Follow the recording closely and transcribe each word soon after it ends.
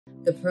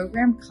The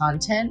program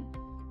content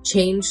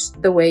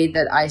changed the way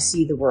that I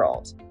see the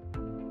world.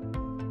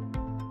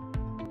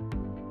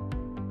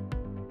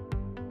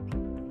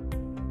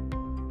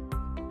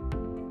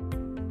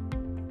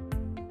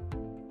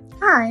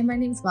 Hi, my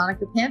name is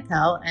Monica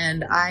Pampell,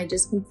 and I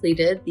just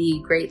completed the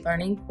Great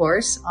Learning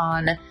course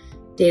on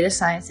data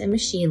science and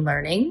machine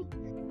learning.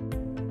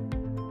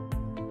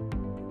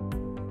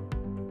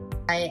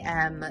 I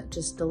am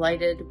just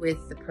delighted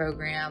with the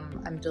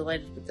program. I'm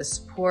delighted with the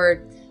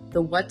support.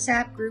 The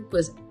WhatsApp group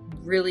was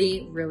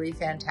really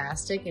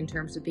fantastic in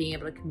terms of being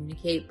able to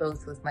communicate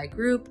both with my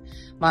group,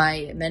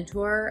 my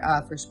mentor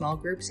for small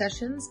group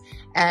sessions,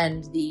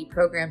 and the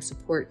program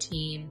support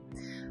team.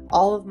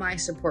 All of my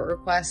support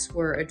requests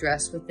were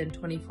addressed within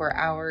 24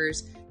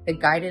 hours. The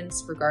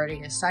guidance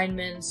regarding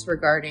assignments,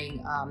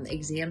 regarding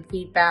exam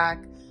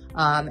feedback,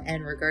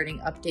 and regarding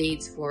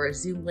updates for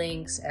Zoom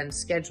links and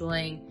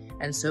scheduling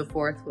and so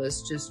forth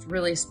was just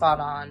really spot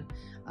on.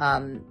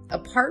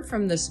 Apart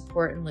from the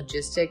support and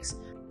logistics,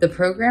 the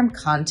program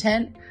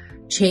content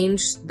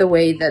changed the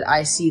way that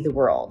I see the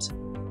world.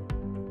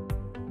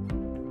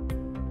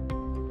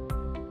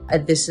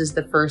 This is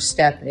the first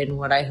step in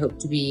what I hope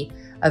to be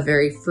a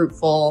very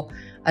fruitful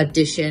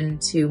addition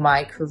to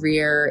my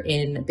career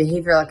in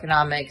behavioral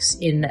economics,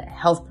 in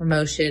health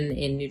promotion,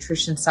 in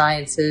nutrition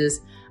sciences,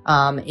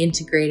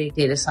 integrating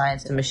data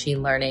science and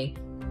machine learning.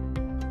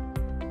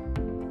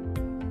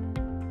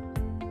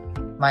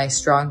 My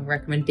strong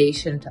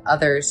recommendation to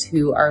others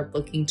who are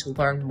looking to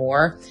learn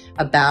more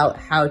about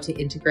how to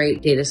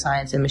integrate data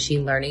science and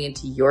machine learning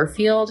into your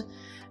field,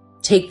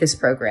 take this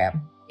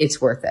program.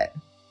 It's worth it.